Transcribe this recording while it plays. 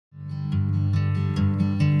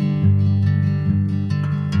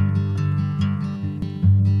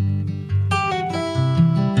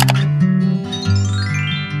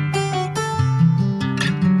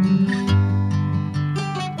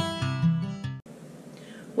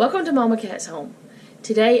Welcome to Mama Cat's Home.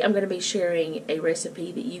 Today I'm going to be sharing a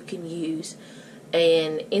recipe that you can use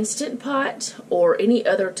an Instant Pot or any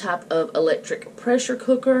other type of electric pressure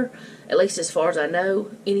cooker, at least as far as I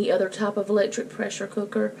know, any other type of electric pressure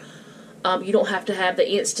cooker. You don't have to have the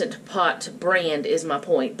Instant Pot brand is my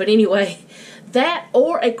point. But anyway, that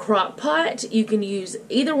or a crock pot, you can use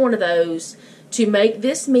either one of those to make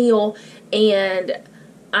this meal, and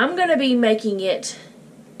I'm going to be making it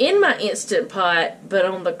in my Instant Pot, but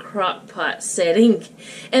on the crock pot setting.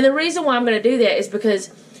 And the reason why I'm going to do that is because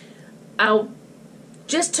I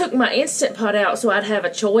just took my Instant Pot out so I'd have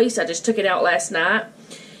a choice. I just took it out last night.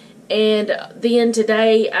 And then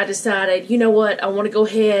today I decided, you know what, I want to go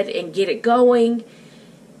ahead and get it going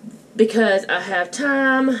because I have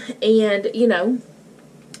time, and, you know,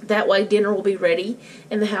 that way dinner will be ready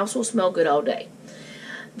and the house will smell good all day.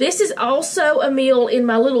 This is also a meal in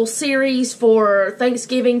my little series for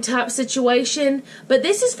Thanksgiving type situation, but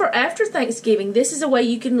this is for after Thanksgiving. This is a way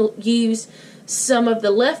you can use some of the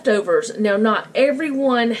leftovers. Now, not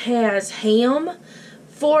everyone has ham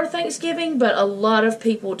for Thanksgiving, but a lot of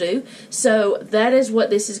people do. So that is what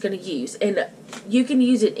this is going to use, and you can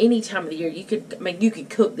use it any time of the year. You could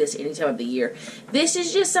cook this any time of the year. This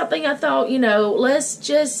is just something I thought, you know, let's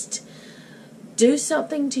just do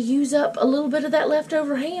something to use up a little bit of that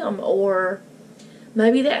leftover ham, or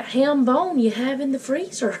maybe that ham bone you have in the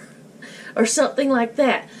freezer or something like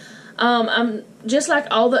that. I'm just like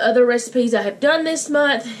all the other recipes I have done this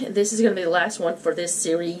month. This is going to be the last one for this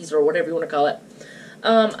series, or whatever you want to call it.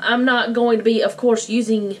 I'm not going to be, of course,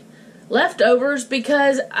 using leftovers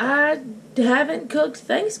because I haven't cooked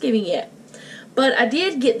Thanksgiving yet. But I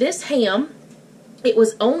did get this ham. It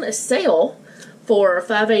was on a sale for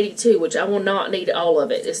 $5.82, which I will not need all of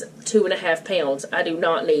it. It's 2.5 pounds. I do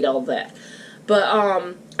not need all that. But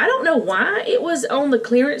I don't know why it was on the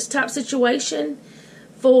clearance type situation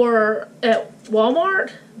for at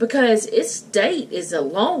Walmart, because its date is a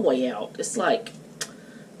long way out. It's like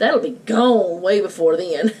that'll be gone way before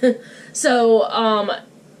then. So I'm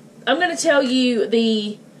going to tell you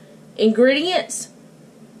the ingredients,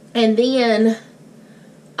 and then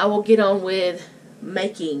I will get on with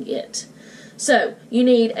making it. So, you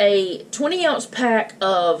need a 20-ounce pack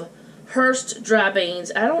of Hearst dry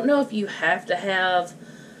beans. I don't know if you have to have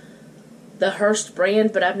the Hearst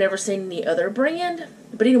brand, but I've never seen any other brand.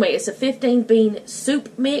 But anyway, it's a 15-bean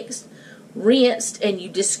soup mix, rinsed, and you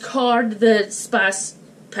discard the spice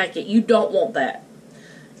packet. You don't want that,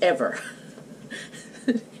 ever.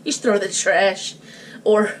 You just throw the trash,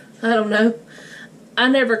 or, I don't know. I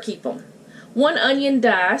never keep them. 1 onion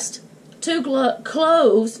diced, 2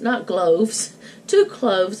 cloves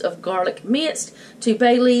of garlic minced, 2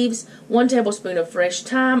 bay leaves, 1 tablespoon of fresh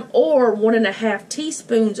thyme, or 1.5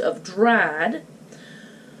 teaspoons of dried,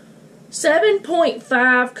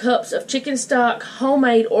 7.5 cups of chicken stock,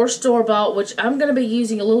 homemade or store-bought, which I'm going to be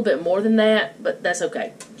using a little bit more than that, but that's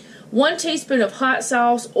okay. 1 teaspoon of hot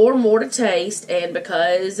sauce or more to taste, and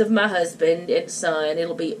because of my husband and son,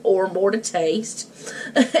 it'll be or more to taste.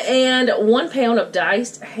 And 1 pound of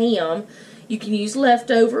diced ham. You can use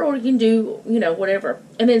leftover, or you can do, you know, whatever.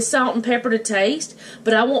 And then salt and pepper to taste,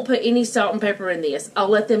 but I won't put any salt and pepper in this. I'll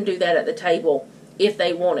let them do that at the table if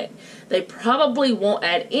they want it. They probably won't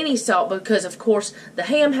add any salt because, of course, the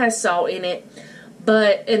ham has salt in it,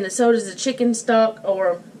 and so does the chicken stock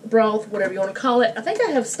or broth, whatever you want to call it. I think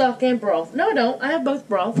I have stock and broth. No, I don't. I have both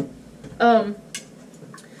broth.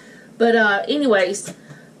 Anyways,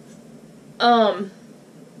 I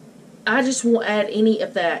just won't add any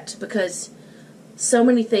of that because so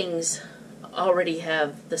many things already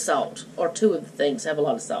have the salt, or 2 of the things have a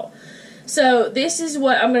lot of salt. So this is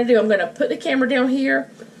what I'm going to do. I'm going to put the camera down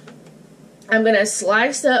here. I'm going to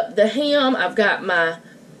slice up the ham. I've got my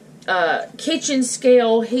kitchen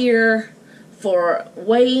scale here for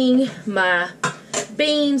weighing my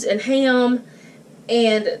beans and ham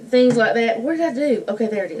and things like that. What did I do? Okay,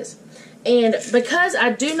 there it is. And because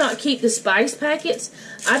I do not keep the spice packets,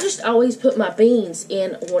 I just always put my beans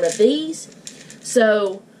in one of these.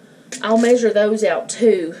 So I'll measure those out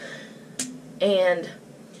too and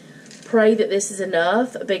pray that this is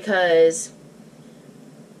enough, because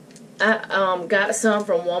I got some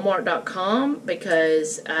from Walmart.com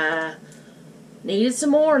because I needed some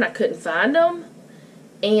more and I couldn't find them,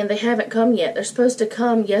 and they haven't come yet. They're supposed to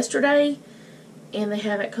come yesterday and they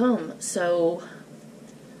haven't come, so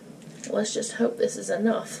let's just hope this is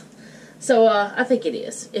enough. So I think it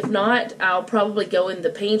is. If not, I'll probably go in the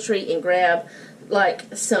pantry and grab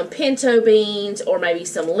like some pinto beans, or maybe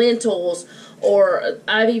some lentils, or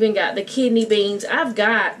I've even got the kidney beans. I've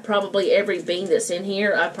got probably every bean that's in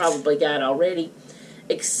here. I've probably got already.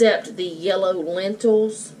 except the yellow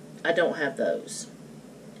lentils. I don't have those.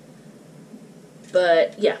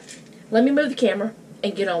 But yeah, let me move the camera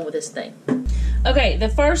and get on with this thing. Okay, the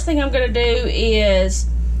first thing I'm going to do is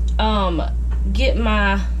get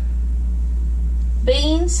my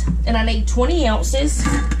beans, and I need 20 ounces.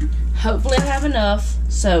 Hopefully I have enough.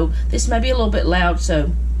 So this may be a little bit loud,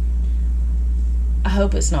 so I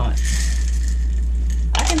hope it's not.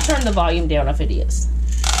 I can turn the volume down if it is.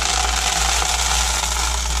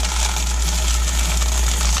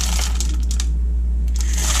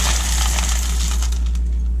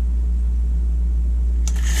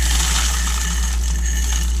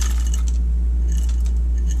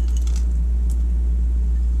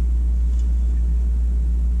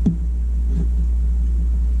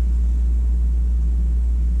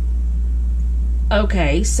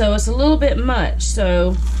 Okay, so it's a little bit much,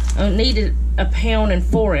 so I needed 1 pound and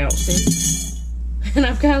 4 ounces. And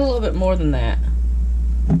I've got a little bit more than that.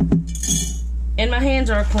 And my hands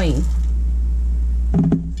are clean.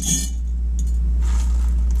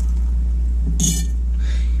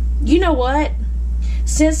 You know what?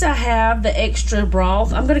 Since I have the extra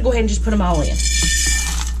broth, I'm going to go ahead and just put them all in.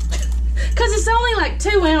 Because it's only like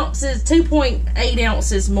 2 ounces, 2.8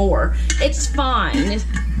 ounces more. It's fine.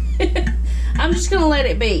 I'm just going to let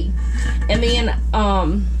it be. And then,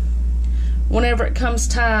 whenever it comes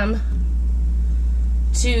time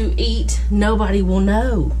to eat, nobody will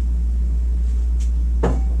know.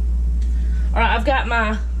 Alright, I've got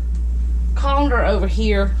my colander over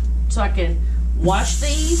here so I can wash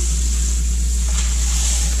these.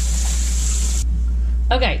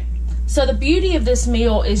 Okay, so the beauty of this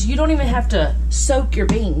meal is you don't even have to soak your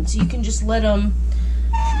beans. You can just let them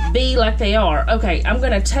be like they are. Okay, I'm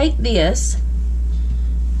going to take this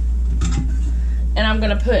and I'm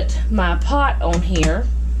going to put my pot on here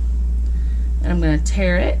and I'm going to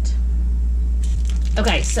tear it.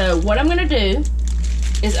 Okay, so what I'm going to do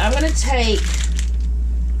is I'm going to take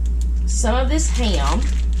some of this ham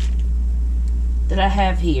that I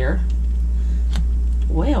have here.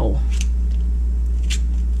 Well,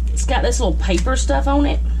 it's got this little paper stuff on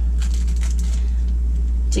it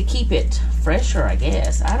to keep it fresher, I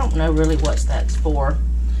guess. I don't know really what that's for,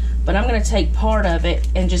 but I'm going to take part of it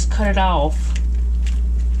and just cut it off.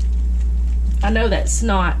 I know that's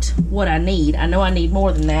not what I need. I know I need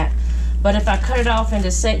more than that, but if I cut it off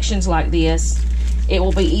into sections like this, it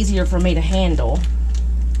will be easier for me to handle.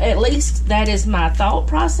 At least that is my thought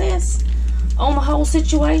process on the whole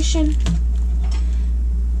situation.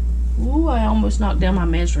 Ooh, I almost knocked down my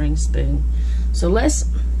measuring spoon. So let's,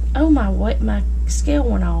 oh my scale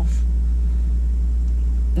went off.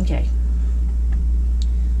 Okay.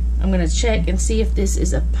 I'm gonna check and see if this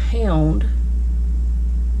is 1 pound.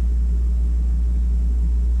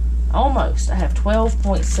 Almost. I have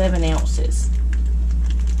 12.7 ounces.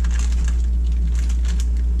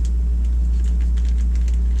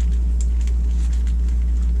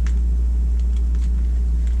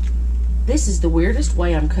 This is the weirdest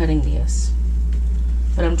way I'm cutting this,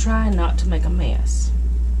 but I'm trying not to make a mess.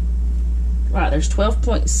 Right, there's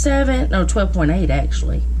 12.7, no, 12.8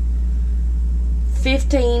 actually.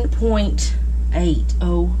 15.8.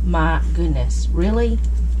 Oh my goodness, really?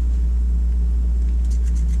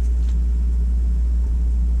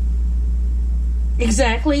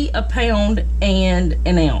 Exactly 1 pound and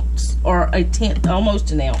 1 ounce, or 1/10,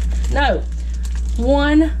 almost 1 ounce. No,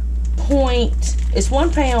 it's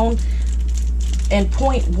 1 pound and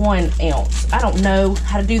 0.1 ounce. I don't know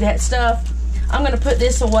how to do that stuff. I'm going to put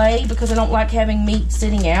this away because I don't like having meat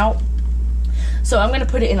sitting out. So I'm going to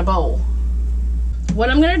put it in a bowl. What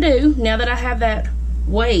I'm going to do, now that I have that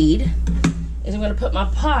weighed, is I'm going to put my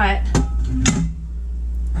pot,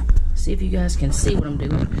 see if you guys can see what I'm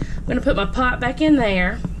doing. I'm going to put my pot back in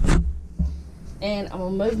there, and I'm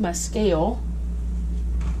going to move my scale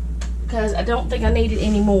because I don't think I need it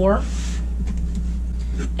anymore.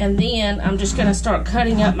 And then I'm just going to start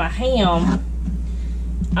cutting up my ham.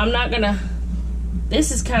 I'm not going to,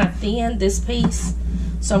 this is kind of thin, this piece,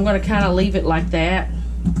 so I'm going to kind of leave it like that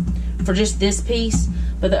for just this piece.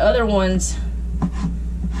 But the other ones,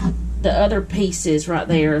 the other pieces right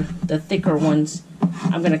there, the thicker ones,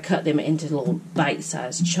 I'm going to cut them into little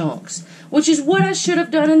bite-sized chunks, which is what I should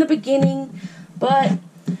have done in the beginning, but,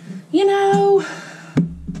 you know,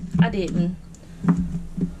 I didn't.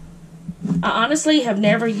 I honestly have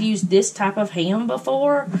never used this type of ham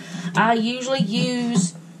before. I usually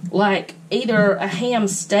use like either a ham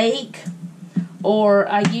steak, or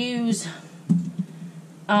I use,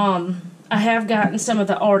 I have gotten some of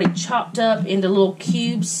the already chopped up into little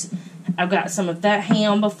cubes. I've got some of that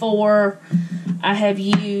ham before. I have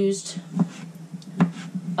used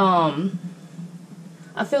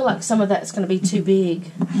I feel like some of that's going to be too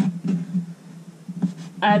big.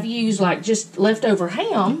 I've used like just leftover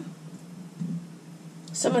ham.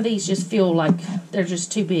 Some of these just feel like they're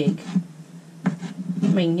just too big. I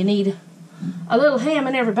mean, you need a little ham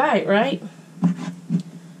in every bite, right?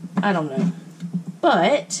 I don't know.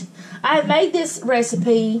 But I've made this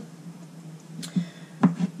recipe,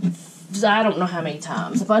 I don't know how many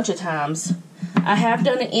times, a bunch of times. I have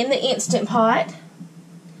done it in the Instant Pot.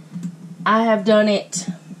 I have done it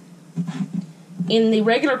in the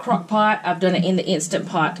regular crock pot. I've done it in the Instant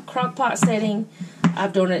Pot crock pot setting.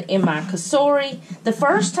 I've done it in my kasori. The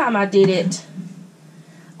first time I did it,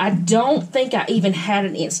 I don't think I even had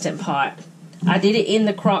an Instant Pot. I did it in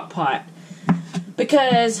the crock pot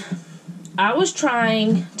because I was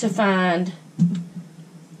trying to find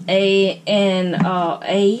I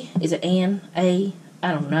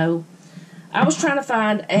don't know. I was trying to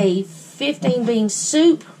find a 15 bean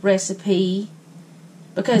soup recipe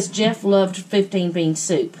because Jeff loved 15 bean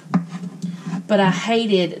soup, but I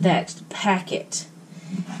hated that packet.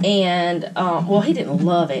 And well, he didn't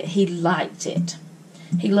love it, he liked it.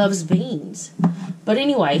 He loves beans, but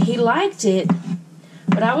anyway, he liked it.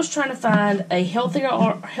 But I was trying to find a healthier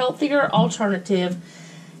alternative,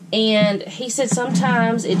 and he said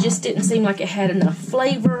sometimes it just didn't seem like it had enough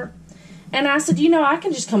flavor. And I said, you know, I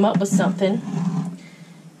can just come up with something.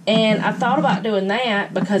 And I thought about doing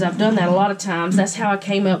that because I've done that a lot of times. That's how I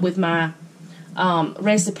came up with my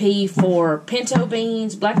recipe for pinto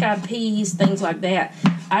beans, black-eyed peas, things like that.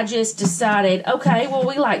 I just decided, okay, well,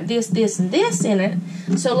 we like this, this, and this in it,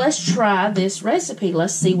 so let's try this recipe.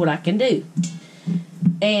 Let's see what I can do.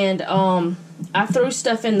 And I threw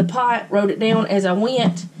stuff in the pot, wrote it down as I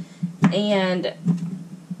went, and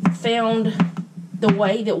found the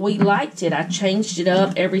way that we liked it. I changed it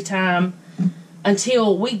up every time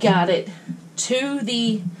until we got it to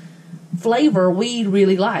the flavor we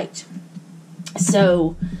really liked.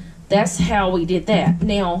 So that's how we did that.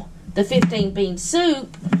 Now, the 15 bean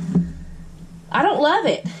soup, I don't love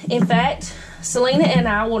it. In fact, Selena and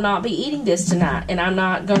I will not be eating this tonight, and I'm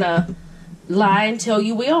not gonna lie and tell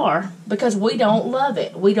you we are, because we don't love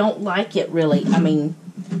it. We don't like it, really. I mean,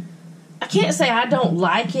 I can't say I don't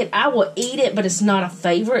like it. I will eat it, but it's not a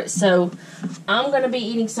favorite. So I'm going to be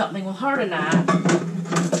eating something with her tonight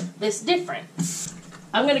that's different.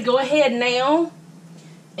 I'm going to go ahead now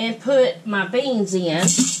and put my beans in.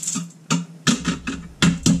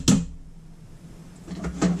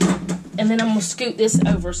 And then I'm going to scoot this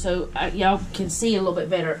over so y'all can see a little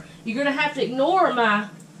bit better. You're going to have to ignore my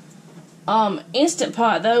Instant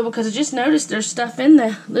Pot, though, because I just noticed there's stuff in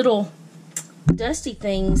the little dusty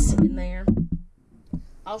things in there.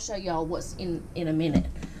 I'll show y'all what's in a minute.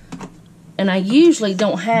 And I usually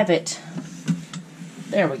don't have it.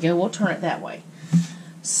 There we go. We'll turn it that way.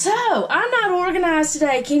 So, I'm not organized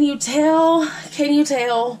today. Can you tell? Can you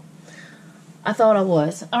tell? I thought I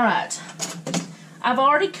was. Alright. I've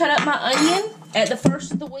already cut up my onion at the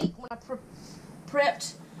first of the week when I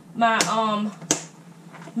prepped my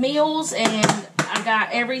meals and I got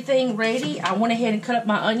everything ready. I went ahead and cut up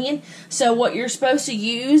my onion. So what you're supposed to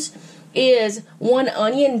use is 1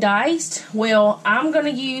 onion diced. Well, I'm going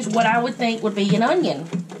to use what I would think would be an onion.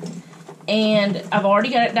 And I've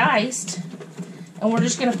already got it diced. And we're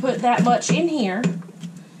just going to put that much in here.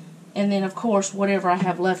 And then, of course, whatever I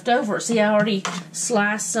have left over. See, I already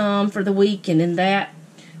sliced some for the week and then that,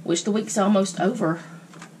 which the week's almost over.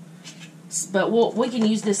 But we can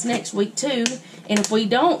use this next week too. And if we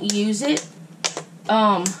don't use it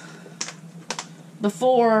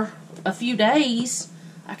before a few days,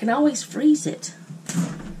 I can always freeze it.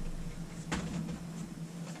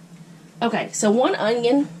 Okay, so 1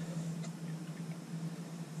 onion,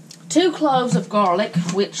 2 cloves of garlic,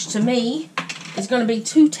 which to me is going to be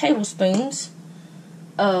 2 tablespoons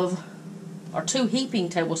of, or 2 heaping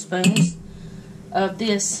tablespoons of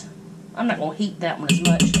this. I'm not going to heat that one as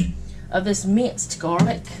much, of this minced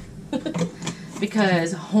garlic.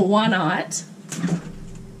 Because why not?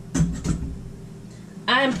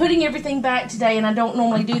 I am putting everything back today, and I don't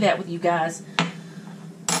normally do that with you guys.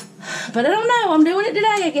 But I don't know. I'm doing it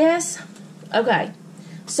today, I guess. Okay.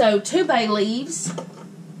 So, 2 bay leaves.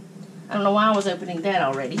 I don't know why I was opening that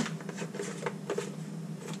already.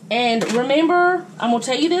 And remember, I'm going to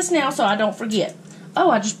tell you this now so I don't forget. Oh,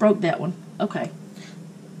 I just broke that one. Okay.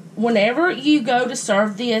 Whenever you go to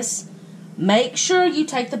serve this, make sure you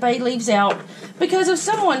take the bay leaves out, because if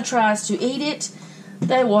someone tries to eat it,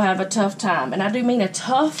 they will have a tough time. And I do mean a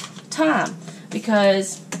tough time,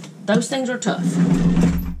 because those things are tough.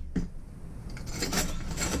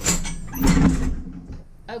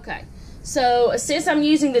 Okay, so since I'm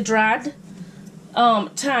using the dried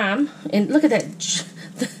thyme, and look at that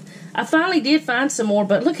I finally did find some more,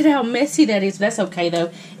 but look at how messy that is. That's okay,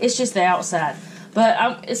 though. It's just the outside.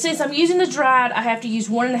 But since I'm using the dried, I have to use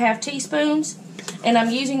 1.5 teaspoons. And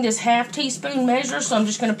I'm using this ½ teaspoon measure, so I'm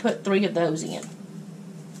just going to put 3 of those in.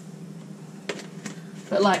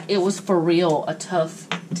 But, like, it was for real a tough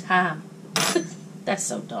time. That's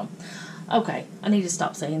so dumb. Okay, I need to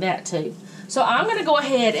stop saying that, too. So I'm going to go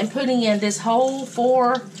ahead and put in this whole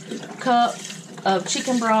 4 cup of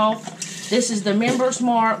chicken broth. This is the Member's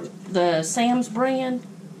Mark, the Sam's brand.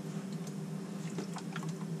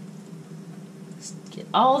 Get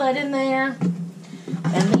all that in there.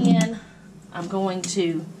 And then I'm going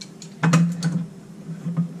to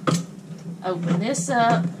open this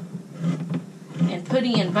up and put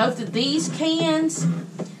in both of these cans.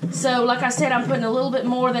 So, like I said, I'm putting a little bit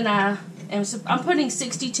more than I'm putting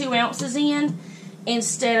 62 ounces in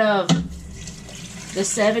instead of the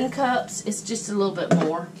 7 cups. It's just a little bit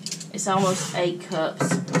more. It's almost 8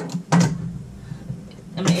 cups.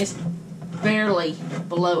 I mean, it's barely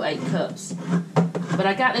below 8 cups. But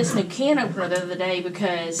I got this new can opener the other day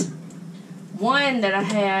because one that I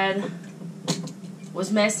had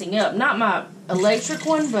was messing up. Not my electric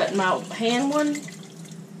one, but my hand one.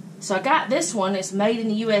 So I got this one. It's made in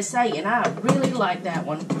the USA, and I really like that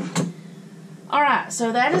one. Alright,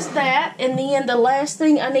 so that is that. And then the last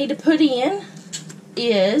thing I need to put in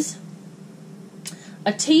is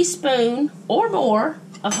a teaspoon or more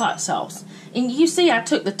of hot sauce. And you see I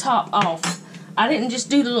took the top off. I didn't just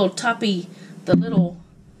do the little toppy, the little,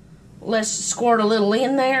 let's squirt a little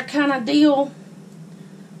in there kind of deal.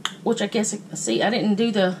 Which I guess, see, I didn't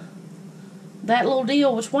do that little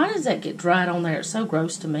deal. Which, why does that get dried on there? It's so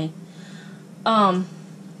gross to me. But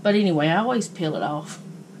anyway, I always peel it off.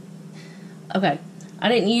 Okay, I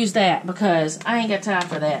didn't use that because I ain't got time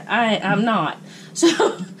for that. I'm not.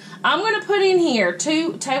 So, I'm going to put in here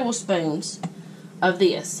 2 tablespoons of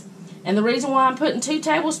this. And the reason why I'm putting 2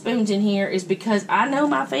 tablespoons in here is because I know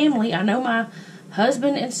my family. I know my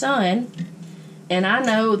husband and son. And I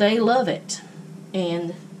know they love it.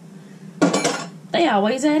 And they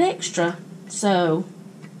always add extra. So,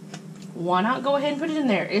 why not go ahead and put it in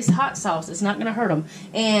there? It's hot sauce. It's not going to hurt them.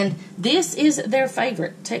 And this is their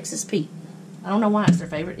favorite, Texas Pete. I don't know why it's their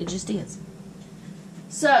favorite. It just is.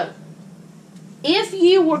 So, if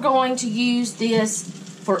you were going to use this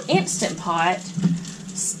for Instant Pot,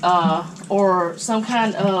 or some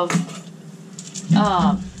kind of,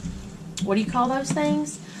 what do you call those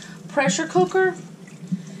things? Pressure cooker,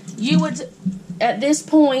 you would, at this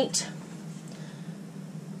point,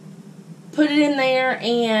 put it in there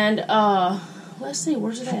and, let's see,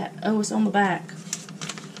 where's it at? Oh, it's on the back.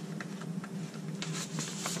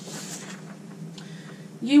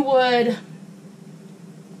 You would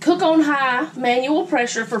cook on high manual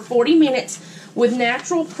pressure for 40 minutes with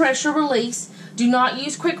natural pressure release. Do not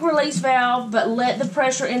use quick release valve, but let the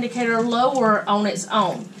pressure indicator lower on its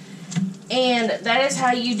own. And that is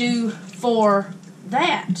how you do for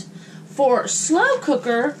that. For slow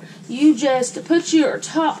cooker, you just put your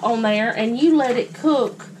top on there and you let it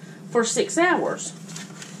cook for 6 hours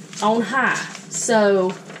on high.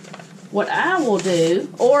 So what I will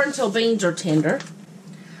do, or until beans are tender.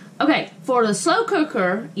 Okay, for the slow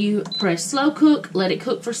cooker, you press slow cook, let it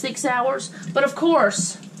cook for 6 hours. But of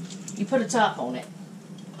course, you put a top on it.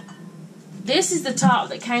 This is the top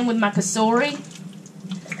that came with my kasori,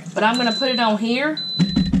 but I'm going to put it on here.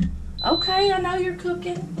 Okay, I know you're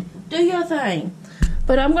cooking. Do your thing.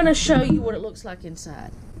 But I'm going to show you what it looks like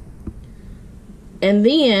inside. And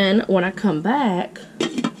then, when I come back,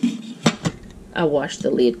 I wash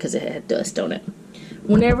the lid because it had dust on it.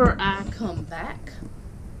 Whenever I come back,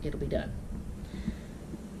 it'll be done.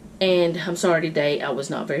 And I'm sorry today, I was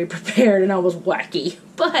not very prepared and I was wacky.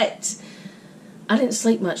 But I didn't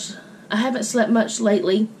sleep much. I haven't slept much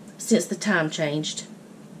lately since the time changed.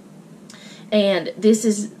 And this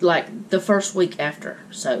is like the first week after.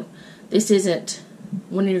 So this isn't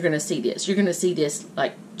when you're going to see this. You're going to see this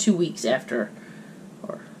like 2 weeks after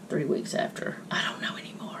or 3 weeks after. I don't know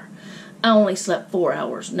anymore. I only slept 4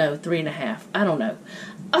 hours. No, 3.5. I don't know.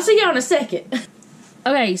 I'll see y'all in a second.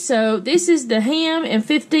 Okay, so this is the ham and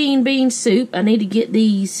 15 bean soup. I need to get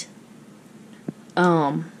these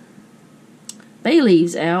bay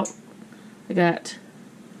leaves out. I got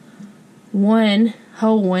one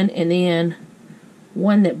whole one and then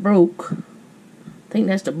one that broke. I think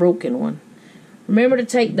that's the broken one. Remember to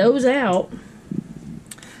take those out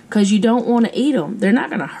because you don't want to eat them. They're not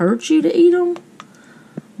going to hurt you to eat them,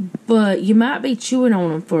 but you might be chewing on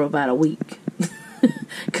them for about a week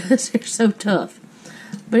because they're so tough.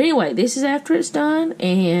 But anyway, this is after it's done,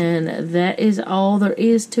 and that is all there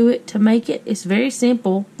is to it to make it. It's very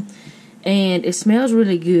simple, and it smells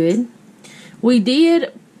really good. We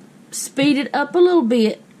did speed it up a little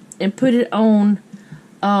bit and put it on,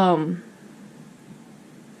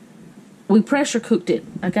 we pressure cooked it.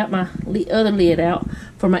 I got my other lid out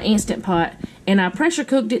for my Instant Pot, and I pressure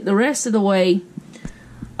cooked it the rest of the way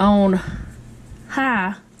on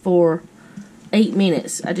high for 8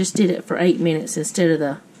 minutes. I just did it for 8 minutes instead of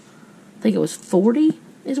I think it was 40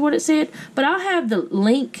 is what it said. But I'll have the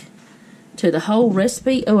link to the whole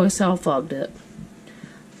recipe. Oh, it's all fogged up.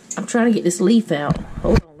 I'm trying to get this leaf out.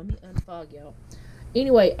 Hold on, let me unfog y'all.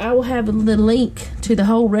 Anyway, I will have the link to the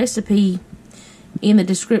whole recipe in the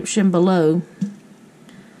description below.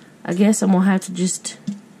 I guess I'm going to have to just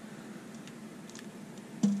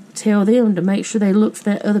tell them to make sure they look for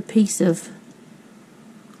that other piece of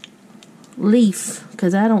leaf,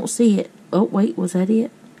 because I don't see it. Oh, wait, was that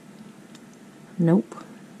it? Nope.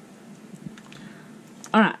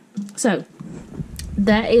 Alright, so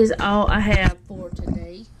that is all I have for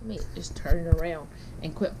today. Let me just turn it around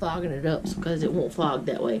and quit fogging it up because it won't fog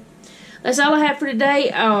that way. That's all I have for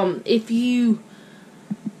today. If you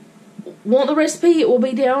want the recipe, it will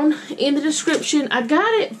be down in the description. I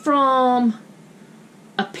got it from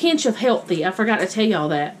A Pinch of Healthy. I forgot to tell y'all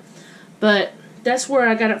that. But that's where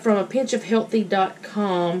I got it from,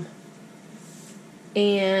 apinchofhealthy.com.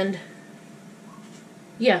 And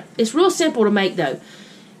yeah, it's real simple to make though.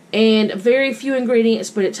 And very few ingredients,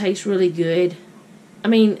 but it tastes really good. I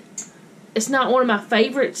mean, it's not one of my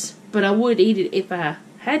favorites, but I would eat it if I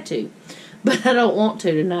had to. But I don't want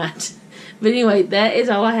to tonight. But anyway, that is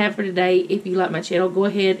all I have for today. If you like my channel, go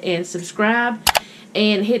ahead and subscribe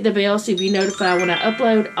and hit the bell so you'll be notified when I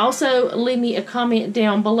upload. Also, leave me a comment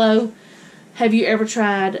down below. Have you ever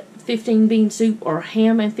tried 15 bean soup or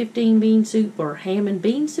ham and 15 bean soup or ham and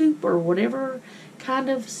bean soup or whatever kind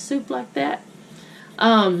of soup like that?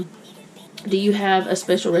 Do you have a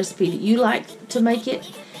special recipe that you like to make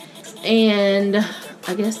it? And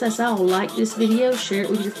I guess that's all. Like this video, share it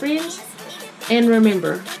with your friends, and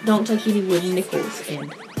remember, don't take any wooden nickels, and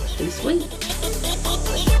be sweet.